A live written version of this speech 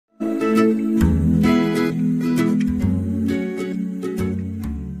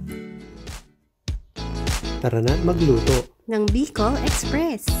Tara na't magluto ng Bicol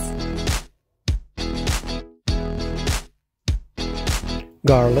Express.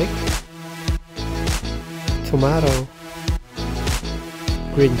 Garlic, tomato,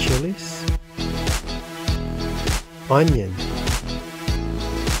 green chilies, onion,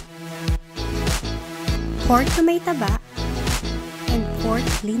 Pork na may taba, and pork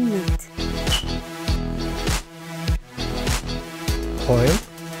lean meat. Oil,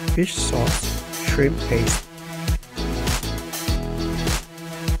 fish sauce, shrimp paste,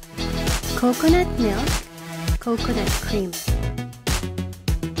 Coconut milk, coconut cream,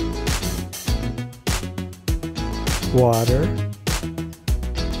 water.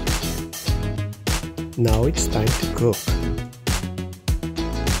 Now it's time to cook.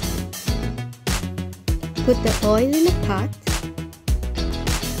 Put the oil in a pot.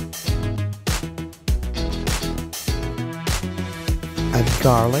 Add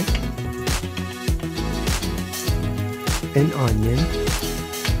garlic and onion.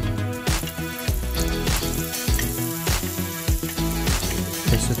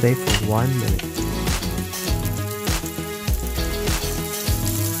 And saute for 1 minute.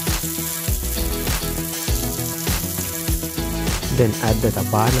 Then add the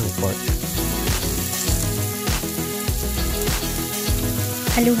taba ng pork.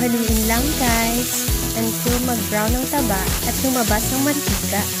 Halu-haluin lang guys until mag-brown ang taba at lumabas ng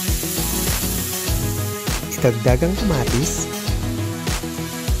mantika. Dagdag ang kamatis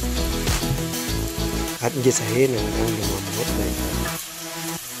at gisahin hanggang lumambot na ito.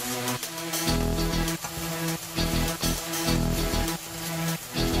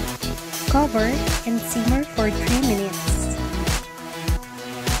 Cover and simmer for 3 minutes.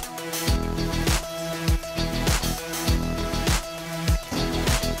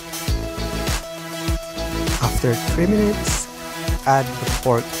 After 3 minutes, add the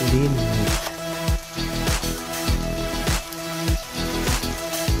pork lean meat.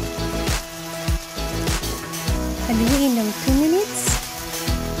 Haluin ng 2 minutes.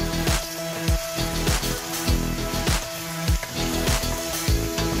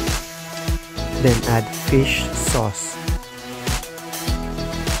 Then add fish sauce.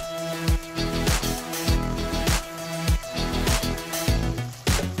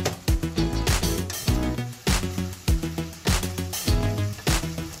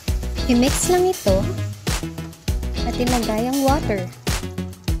 I-mix lang ito at ilagay ang water.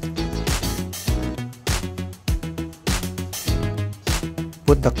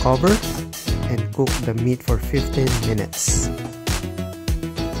 Put the cover and cook the meat for 15 minutes.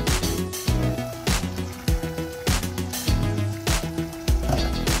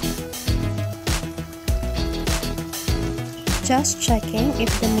 Just checking if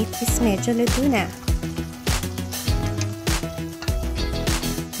the meat is medyo luto na.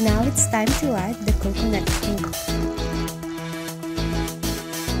 Now it's time to add the coconut cream.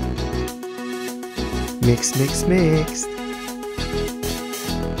 Mix, mix, mix.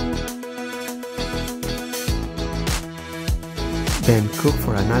 Then cook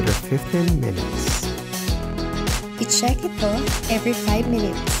for another 15 minutes. I-check ito every 5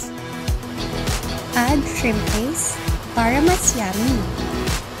 minutes. Add shrimp paste para mas yummy.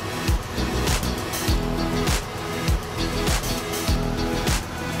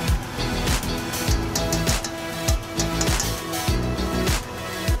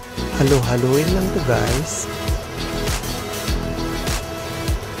 Halo-haloin lang to guys.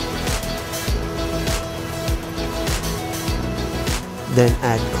 Then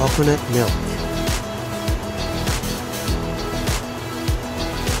add coconut milk.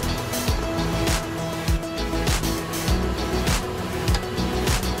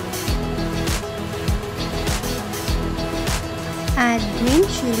 Add green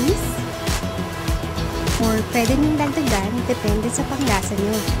chilies or pwede niyong dagdagan depende sa panglasa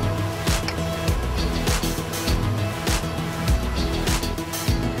niyo.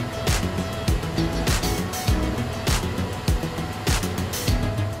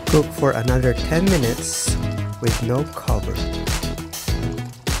 Cook for another 10 minutes with no cover.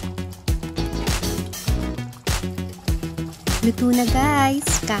 Luto na guys!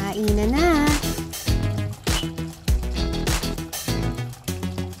 Kainan na!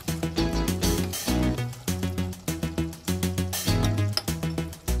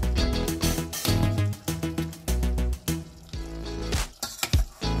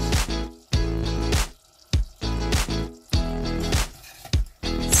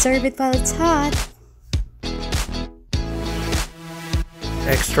 Serve it while it's hot.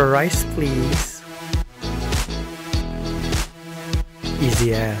 Extra rice, please.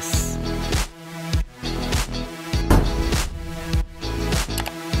 Easy as.